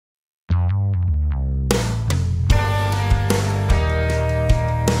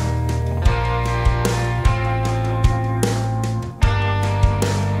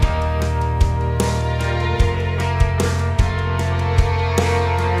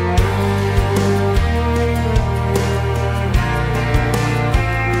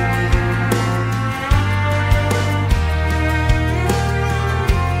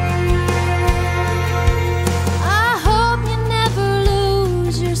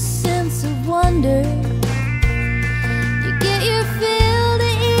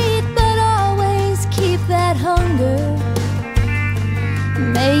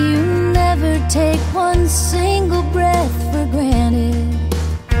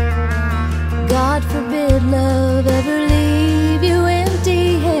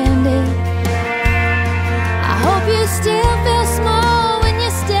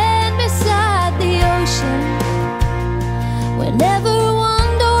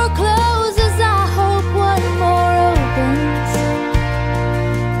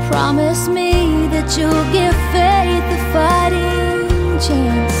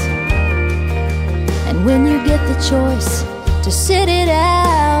choice to sit it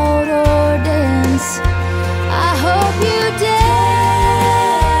out or dance. I hope you dance.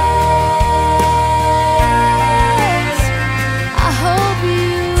 I hope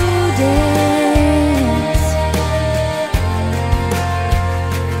you dance.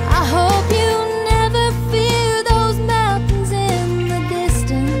 I hope you never fear those mountains in the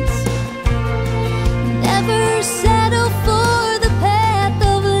distance. Never settle for the path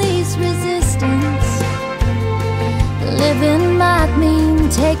of least resistance. Living might mean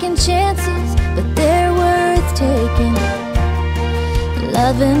taking chances, but they're worth taking.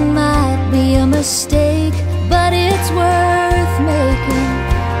 Loving might be a mistake, but it's worth making.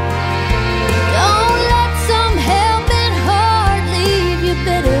 Don't let some helping heart leave you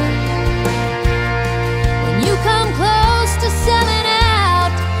bitter. When you come close to selling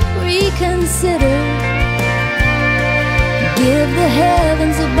out, reconsider. Give the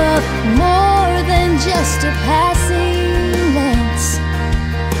heavens above more than just a passing glance.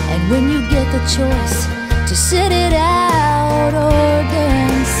 And when you get the choice to sit it out or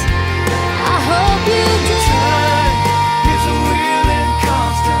dance, I hope you dance. Time is a wheel in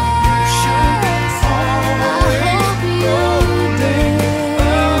constant motion, always rolling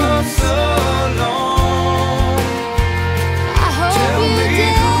us along. I hope Tell you me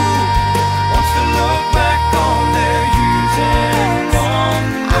who wants to look back on their years and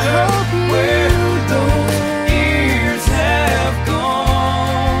wonder where those years have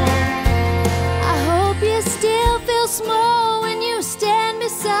gone. I hope you still feel small when you stand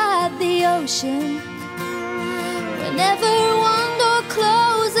beside the ocean. Whenever one door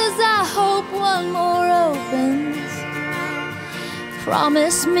closes, I hope one more opens.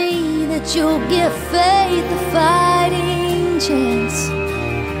 Promise me that you'll give faith a fighting chance.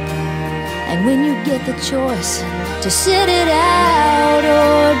 And when you get the choice to sit it out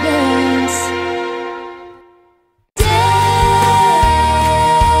or dance,